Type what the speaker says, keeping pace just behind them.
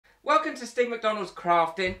Welcome to Steve McDonald's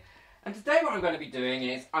Crafting, and today what I'm going to be doing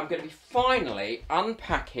is I'm going to be finally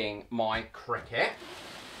unpacking my Cricut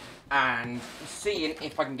and seeing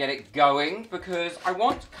if I can get it going, because I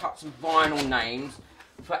want to cut some vinyl names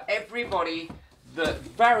for everybody that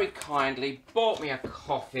very kindly bought me a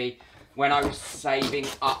coffee when I was saving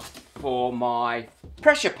up for my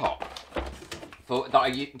pressure pot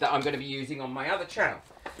that I'm going to be using on my other channel.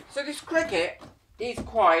 So this Cricut is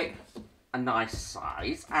quite a nice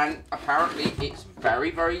size, and apparently it's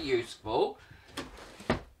very, very useful.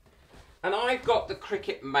 And I've got the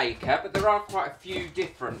Cricut Maker, but there are quite a few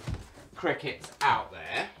different Cricuts out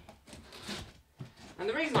there. And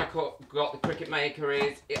the reason I got the Cricut Maker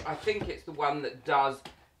is I think it's the one that does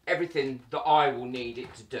everything that I will need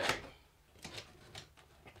it to do.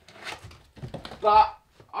 But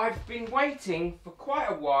I've been waiting for quite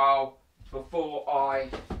a while before I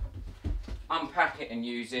unpack it and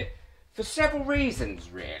use it, for several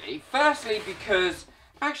reasons, really. Firstly, because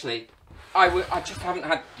actually I just haven't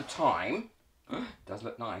had the time. It does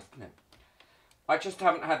look nice, doesn't it? I just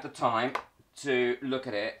haven't had the time to look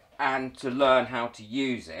at it and to learn how to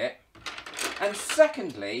use it. And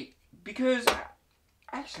secondly, because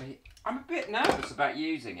actually I'm a bit nervous about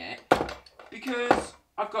using it, because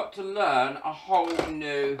I've got to learn a whole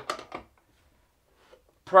new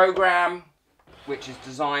program, which is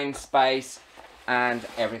Design Space and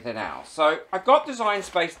everything else. So I've got Design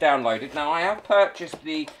Space downloaded. Now I have purchased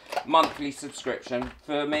the monthly subscription.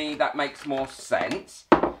 For me that makes more sense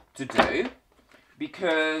to do,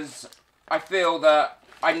 because I feel that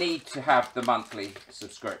I need to have the monthly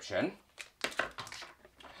subscription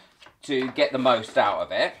to get the most out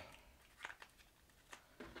of it.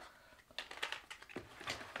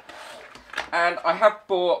 And I have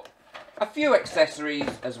bought a few accessories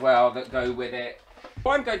as well that go with it.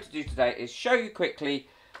 What I'm going to do today is show you quickly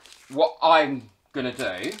what I'm going to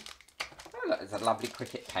do. Oh look, there's a lovely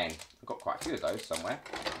Cricut pen. I've got quite a few of those somewhere.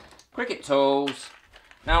 Cricut tools.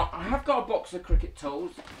 Now I have got a box of Cricut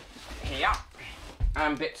tools here,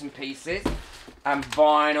 and bits and pieces, and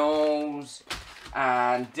vinyls,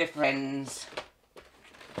 and different pens.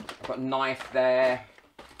 I've got a knife there,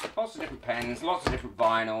 lots of different pens, lots of different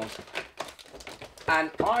vinyls. And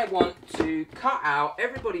I want to cut out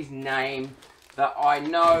everybody's name that I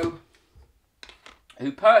know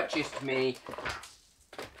who purchased me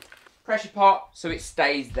pressure pot, so it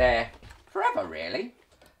stays there forever, really.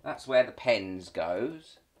 That's where the pens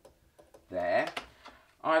goes, there.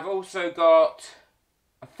 I've also got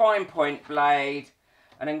a fine point blade,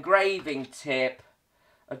 an engraving tip,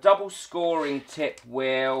 a double scoring tip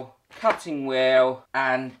wheel, cutting wheel,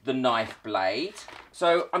 and the knife blade.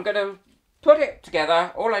 So I'm going to put it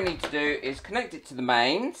together. All I need to do is connect it to the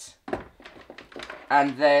mains,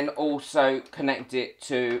 and then also connect it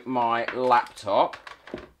to my laptop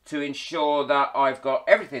to ensure that I've got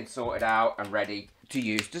everything sorted out and ready to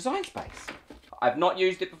use Design Space. I've not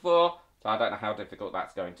used it before, so I don't know how difficult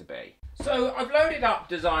that's going to be. So I've loaded up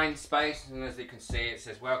Design Space, and as you can see it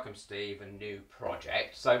says welcome Steve, a new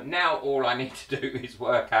project. So now all I need to do is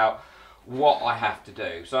work out what I have to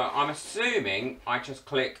do. So I'm assuming I just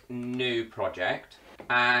click new project,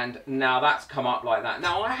 and now that's come up like that.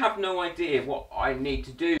 Now I have no idea what I need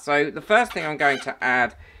to do. So the first thing I'm going to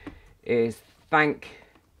add is thank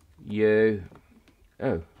you.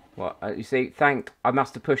 Oh, what? You see, I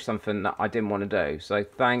must have pushed something that I didn't want to do. So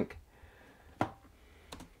thank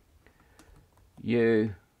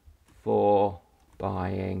you for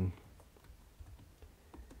buying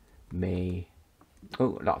me.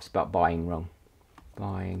 Oh, I've spelled buying wrong.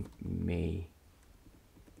 Buying me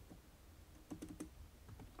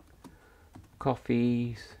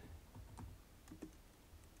coffees.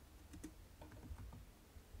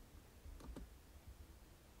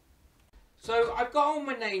 So I've got all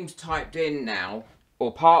my names typed in now,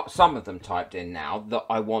 or some of them typed in now that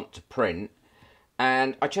I want to print,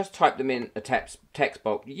 and I just typed them in a text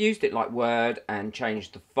box, used it like Word and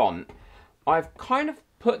changed the font. I've kind of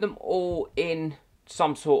put them all in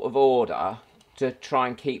some sort of order to try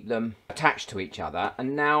and keep them attached to each other,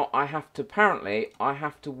 and now apparently I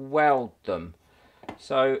have to weld them.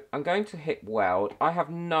 So I'm going to hit weld. I have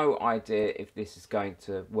no idea if this is going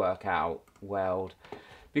to work out, weld,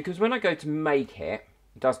 because when I go to make it,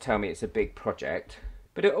 it does tell me it's a big project,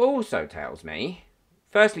 but it also tells me,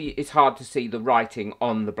 firstly, it's hard to see the writing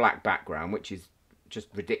on the black background, which is just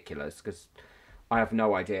ridiculous, because I have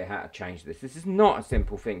no idea how to change this. This is not a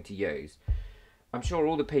simple thing to use. I'm sure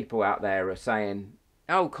all the people out there are saying,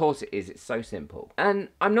 oh, of course it is, it's so simple. And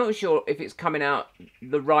I'm not sure if it's coming out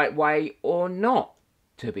the right way or not,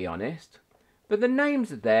 to be honest. But the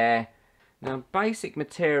names are there. Now, basic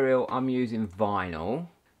material, I'm using vinyl.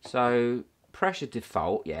 So pressure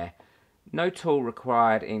default, yeah. No tool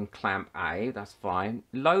required in clamp A, that's fine.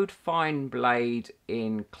 Load fine blade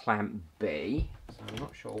in clamp B. So I'm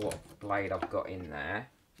not sure what blade I've got in there.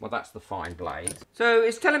 Well, that's the fine blade. So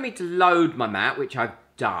it's telling me to load my mat, which I've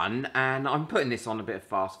done, and I'm putting this on a bit of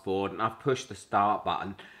fast forward, and I've pushed the start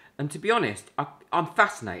button. And to be honest, I'm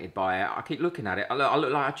fascinated by it. I keep looking at it. I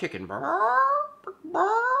look like a chicken.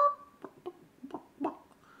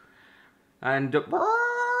 And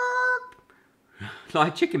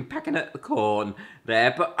like chicken pecking at the corn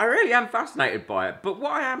there, but I really am fascinated by it. But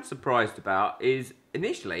what I am surprised about is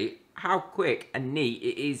initially how quick and neat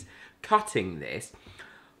it is cutting this.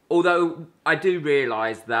 Although I do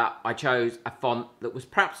realise that I chose a font that was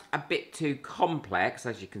perhaps a bit too complex,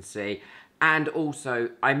 as you can see, and also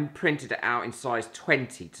I printed it out in size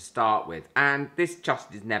 20 to start with, and this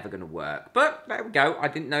just is never going to work. But there we go, I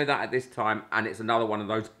didn't know that at this time, and it's another one of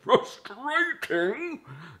those frustrating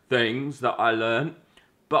things that I learned.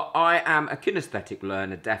 But I am a kinesthetic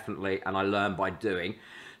learner, definitely, and I learn by doing.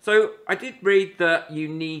 So I did read that you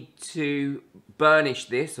need to burnish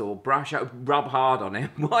this or brush out, rub hard on it.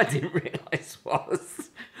 What I didn't realise was,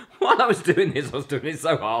 while I was doing this, I was doing it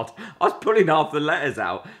so hard, I was pulling half the letters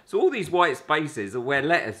out. So all these white spaces are where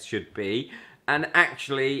letters should be, and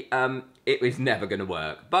actually it was never going to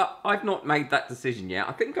work. But I've not made that decision yet.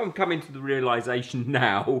 I think I'm coming to the realisation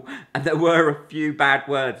now, and there were a few bad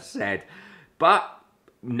words said. But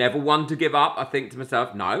never one to give up. I think to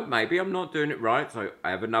myself, no, maybe I'm not doing it right. So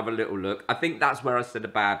I have another little look. I think that's where I said a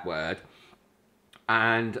bad word.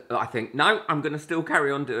 And I think, no, I'm going to still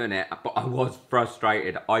carry on doing it. But I was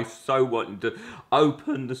frustrated. I so wanted to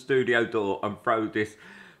open the studio door and throw this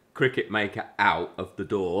Cricut maker out of the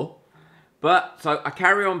door. But, so I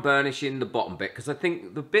carry on burnishing the bottom bit, because I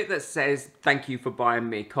think the bit that says, thank you for buying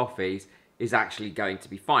me coffees, is actually going to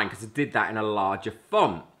be fine, because I did that in a larger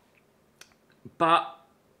font. But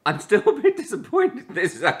I'm still a bit disappointed.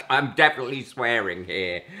 I'm definitely swearing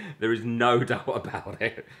here. There is no doubt about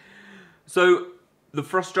it. So the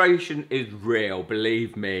frustration is real,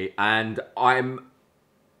 believe me, and I'm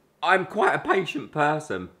quite a patient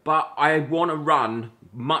person, but I want to run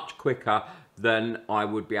much quicker than I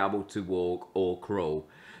would be able to walk or crawl.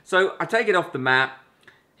 So I take it off the mat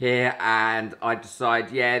here, and I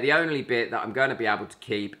decide, yeah, the only bit that I'm going to be able to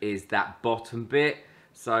keep is that bottom bit.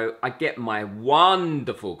 So I get my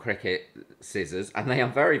wonderful Cricut scissors, and they are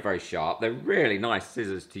very, very sharp. They're really nice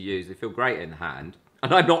scissors to use. They feel great in the hand.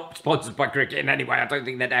 And I'm not sponsored by Cricut in any way. I don't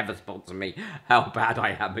think they'd ever sponsor me, how bad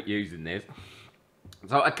I am at using this.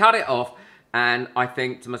 So I cut it off, and I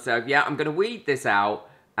think to myself, yeah, I'm going to weed this out,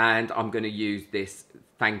 and I'm going to use this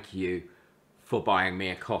thank you for buying me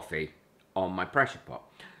a coffee on my pressure pot.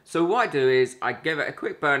 So what I do is I give it a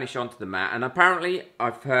quick burnish onto the mat, and apparently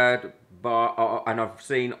I've heard, and I've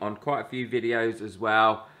seen on quite a few videos as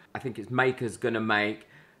well, I think it's Maker's gonna make,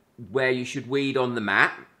 where you should weed on the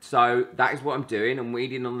mat. So that is what I'm doing, I'm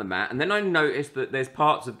weeding on the mat. And then I noticed that there's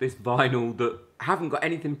parts of this vinyl that haven't got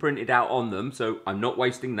anything printed out on them, so I'm not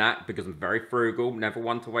wasting that because I'm very frugal, never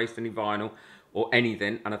one to waste any vinyl or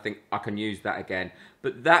anything, and I think I can use that again.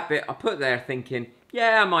 But that bit I put there thinking,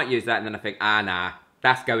 yeah, I might use that, and then I think, nah,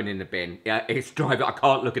 that's going in the bin. Yeah, it's dry, I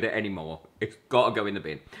can't look at it anymore. It's got to go in the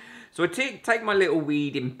bin. So I take my little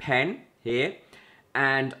weeding pen here,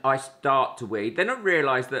 and I start to weed. Then I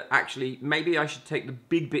realise that actually maybe I should take the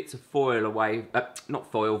big bits of foil away,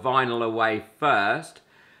 vinyl away first,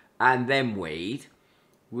 and then weed,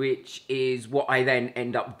 which is what I then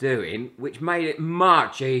end up doing, which made it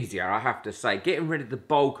much easier, I have to say. Getting rid of the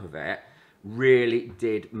bulk of it really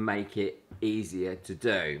did make it easier to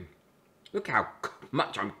do. Look how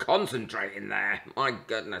much I'm concentrating there. My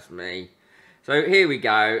goodness me. So here we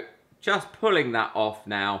go. Just pulling that off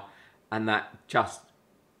now, and that just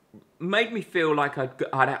made me feel like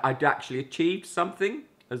I'd actually achieved something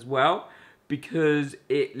as well, because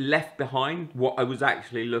it left behind what I was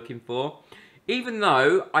actually looking for. Even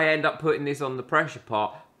though I end up putting this on the pressure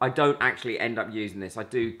pot, I don't actually end up using this. I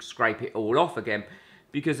do scrape it all off again,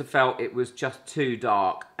 because I felt it was just too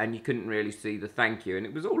dark and you couldn't really see the thank you. And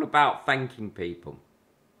it was all about thanking people.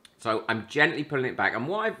 So I'm gently pulling it back. And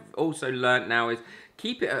what I've also learned now is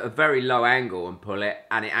keep it at a very low angle and pull it,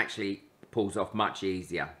 and it actually pulls off much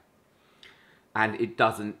easier. And it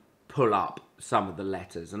doesn't pull up some of the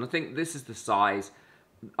letters. And I think this is the size.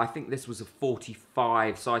 I think this was a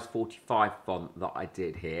 45, size 45 font that I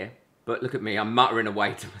did here. But look at me, I'm muttering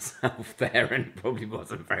away to myself there, and it probably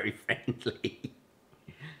wasn't very friendly.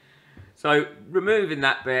 So, removing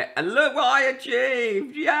that bit, and look what I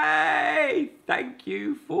achieved! Yay! Thank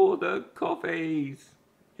you for the coffees.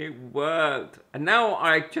 It worked. And now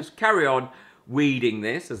I just carry on weeding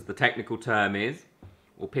this, as the technical term is,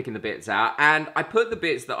 or picking the bits out, and I put the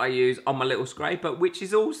bits that I use on my little scraper, which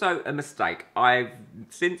is also a mistake. I've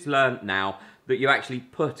since learned now that you actually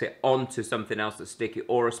put it onto something else that's sticky,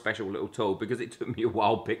 or a special little tool, because it took me a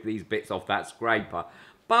while to pick these bits off that scraper.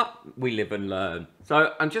 But we live and learn.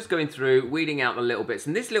 So I'm just going through, weeding out the little bits,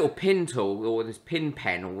 and this little pin tool, or this pin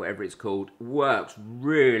pen, or whatever it's called, works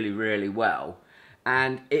really, really well.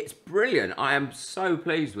 And it's brilliant. I am so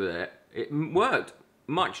pleased with it. It worked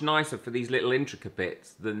much nicer for these little intricate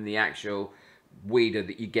bits than the actual weeder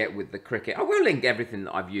that you get with the Cricut. I will link everything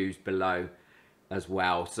that I've used below as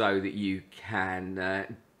well, so that you can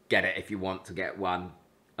get it if you want to get one.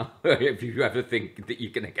 If you ever think that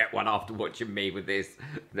you're going to get one after watching me with this,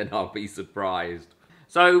 then I'll be surprised.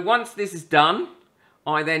 So once this is done,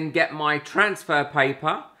 I then get my transfer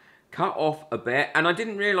paper, cut off a bit, and I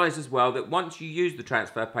didn't realise as well that once you use the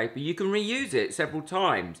transfer paper, you can reuse it several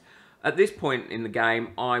times. At this point in the game,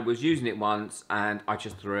 I was using it once and I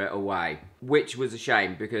just threw it away, which was a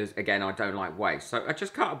shame because, again, I don't like waste. So I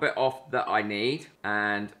just cut a bit off that I need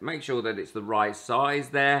and make sure that it's the right size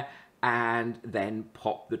there, and then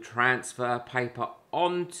pop the transfer paper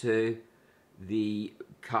onto the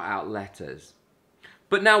cut out letters.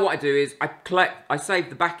 But now what I do is I save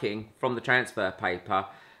the backing from the transfer paper,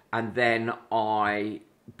 and then I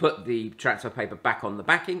put the transfer paper back on the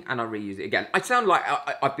backing and I reuse it again. I sound like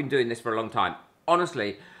I've been doing this for a long time.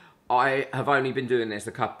 Honestly, I have only been doing this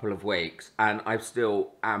a couple of weeks and I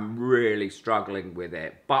still am really struggling with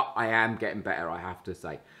it, but I am getting better, I have to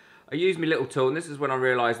say. I used my little tool, and this is when I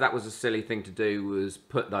realised that was a silly thing to do, was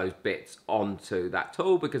put those bits onto that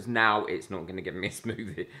tool, because now it's not going to give me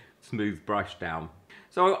a smooth brush down.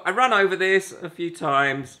 So I run over this a few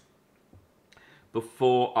times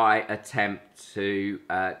before I attempt to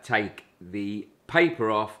take the paper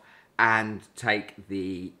off and take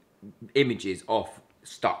the images off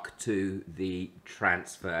stuck to the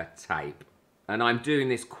transfer tape. And I'm doing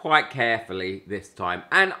this quite carefully this time.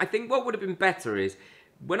 And I think what would have been better is,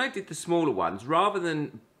 when I did the smaller ones, rather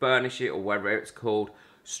than burnish it, or whatever it's called,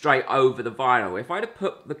 straight over the vinyl, if I'd have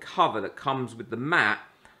put the cover that comes with the mat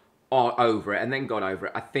over it and then gone over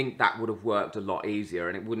it, I think that would have worked a lot easier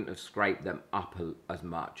and it wouldn't have scraped them up as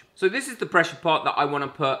much. So this is the pressure pot that I want to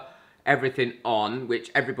put everything on,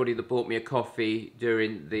 which everybody that bought me a coffee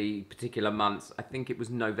during the particular months, I think it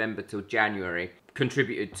was November till January,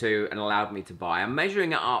 contributed to and allowed me to buy. I'm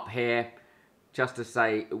measuring it up here just to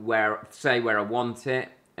say where I want it,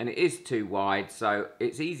 and it is too wide, so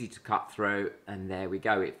it's easy to cut through, and there we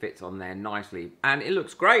go, it fits on there nicely, and it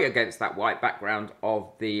looks great against that white background of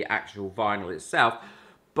the actual vinyl itself,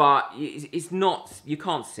 but it's not, you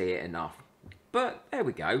can't see it enough. But there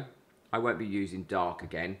we go. I won't be using dark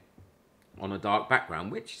again on a dark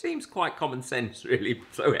background, which seems quite common sense, really.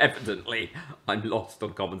 So evidently I'm lost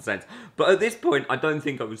on common sense, but at this point I don't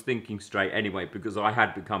think I was thinking straight anyway, because I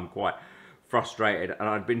had become quite frustrated, and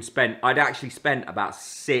I'd actually spent about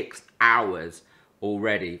 6 hours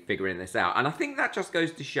already figuring this out. And I think that just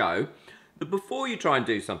goes to show that before you try and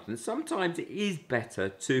do something, sometimes it is better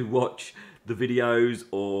to watch the videos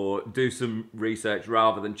or do some research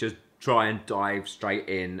rather than just try and dive straight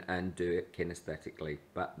in and do it kinesthetically.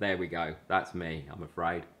 But there we go, that's me, I'm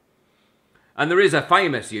afraid. And there is a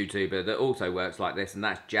famous YouTuber that also works like this, and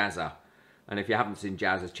that's Jazza. And if you haven't seen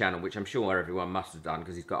Jazz's channel, which I'm sure everyone must have done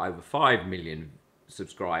because he's got over 5 million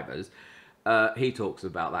subscribers, he talks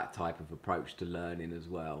about that type of approach to learning as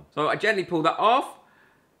well. So I gently pull that off,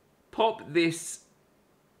 pop this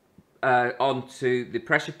onto the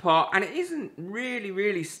pressure pot, and it isn't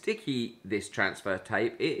really sticky, this transfer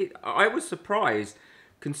tape. I was surprised,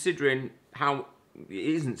 considering how it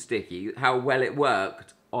isn't sticky, how well it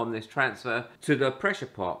worked on this transfer to the pressure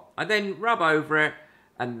pot. I then rub over it,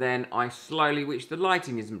 and then I slowly, which the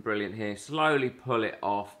lighting isn't brilliant here, slowly pull it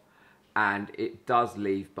off, and it does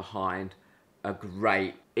leave behind a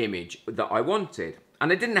great image that I wanted.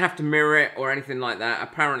 And I didn't have to mirror it or anything like that.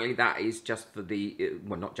 Apparently that is just for the,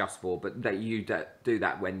 well, not just for, but that you do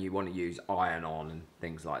that when you want to use iron-on and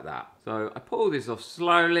things like that. So I pull this off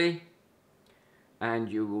slowly,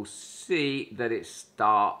 and you will see that it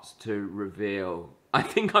starts to reveal. I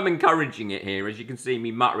think I'm encouraging it here, as you can see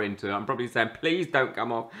me muttering to it. I'm probably saying, please don't come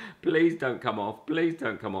off, please don't come off, please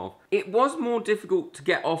don't come off. It was more difficult to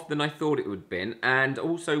get off than I thought it would have been, and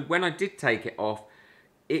also when I did take it off,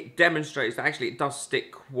 it demonstrates that actually it does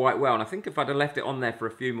stick quite well, and I think if I'd have left it on there for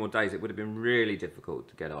a few more days, it would have been really difficult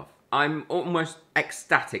to get off. I'm almost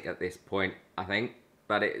ecstatic at this point, I think,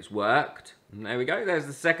 but it's worked. And there we go, there's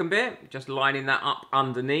the second bit, just lining that up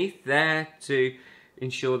underneath there to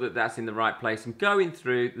ensure that that's in the right place, and going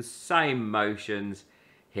through the same motions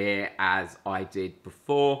here as I did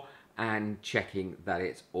before and checking that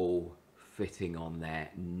it's all fitting on there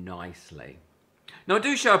nicely. Now I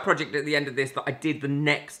do show a project at the end of this that I did the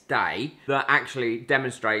next day that actually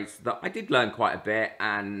demonstrates that I did learn quite a bit,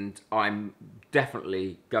 and I'm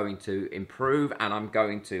definitely going to improve, and I'm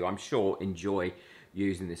going to, I'm sure, enjoy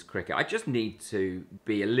using this Cricut. I just need to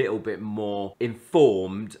be a little bit more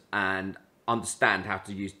informed and understand how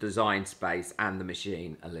to use Design Space and the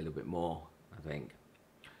machine a little bit more, I think.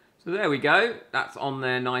 So there we go, that's on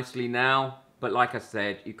there nicely now. But like I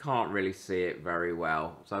said, you can't really see it very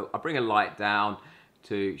well. So I'll bring a light down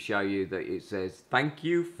to show you that it says, "Thank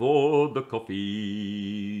you for the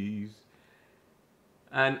coffees."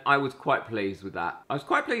 And I was quite pleased with that. I was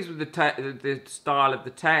quite pleased with the style of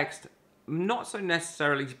the text. Not so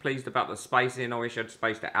necessarily pleased about the spacing. I wish I'd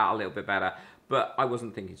spaced it out a little bit better, but I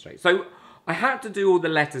wasn't thinking straight. So I had to do all the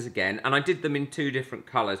letters again, and I did them in 2 different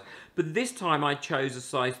colours. But this time I chose a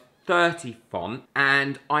size 30 font,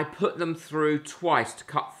 and I put them through twice to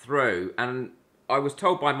cut through. And I was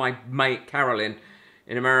told by my mate Carolyn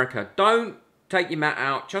in America, don't take your mat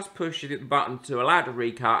out, just push the button to allow to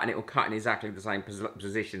recut, and it will cut in exactly the same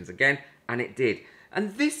positions again. And it did.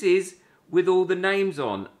 And this is with all the names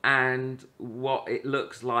on and what it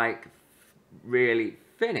looks like really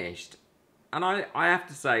finished. And I have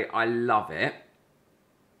to say, I love it.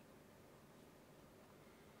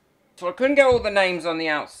 So I couldn't get all the names on the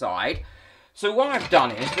outside. So what I've done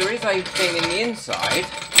is, there is a thing in the inside.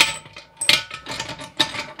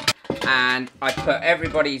 And I put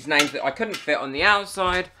everybody's names that I couldn't fit on the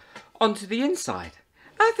outside onto the inside.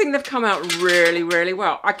 I think they've come out really, really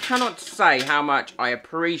well. I cannot say how much I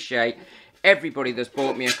appreciate everybody that's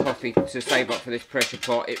bought me a coffee to save up for this pressure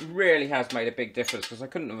pot. It really has made a big difference because I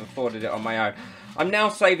couldn't have afforded it on my own. I'm now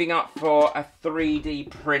saving up for a 3D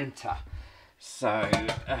printer. So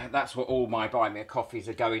that's what all my buy me a coffees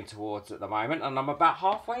are going towards at the moment, and I'm about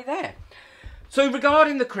halfway there. So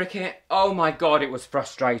regarding the Cricut, oh my God, it was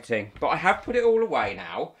frustrating. But I have put it all away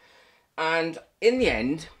now, and in the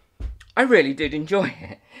end, I really did enjoy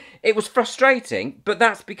it. It was frustrating, but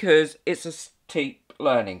that's because it's a steep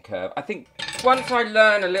learning curve. I think once I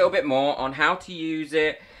learn a little bit more on how to use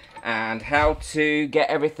it and how to get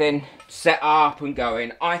everything set up and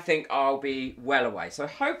going, I think I'll be well away. So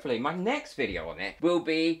hopefully my next video on it will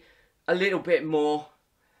be a little bit more,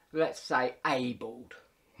 let's say, abled.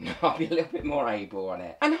 I'll be a little bit more able on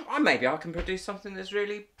it. And maybe I can produce something that's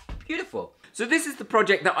really beautiful. So this is the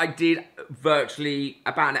project that I did virtually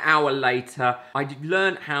about an hour later. I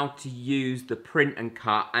learned how to use the print and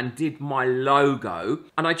cut and did my logo.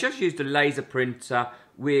 And I just used a laser printer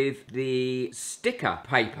with the sticker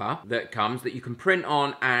paper that comes that you can print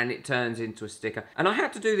on, and it turns into a sticker. And I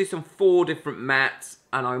had to do this on 4 different mats,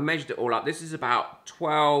 and I measured it all up. This is about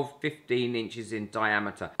 12-15 inches in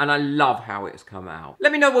diameter, and I love how it's come out.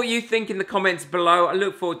 Let me know what you think in the comments below. I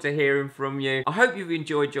look forward to hearing from you. I hope you've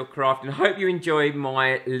enjoyed your craft, and I hope you enjoyed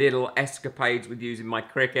my little escapades with using my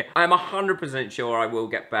Cricut. I am 100% sure I will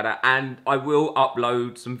get better, and I will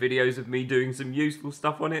upload some videos of me doing some useful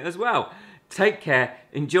stuff on it as well. Take care,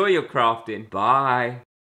 enjoy your crafting, bye.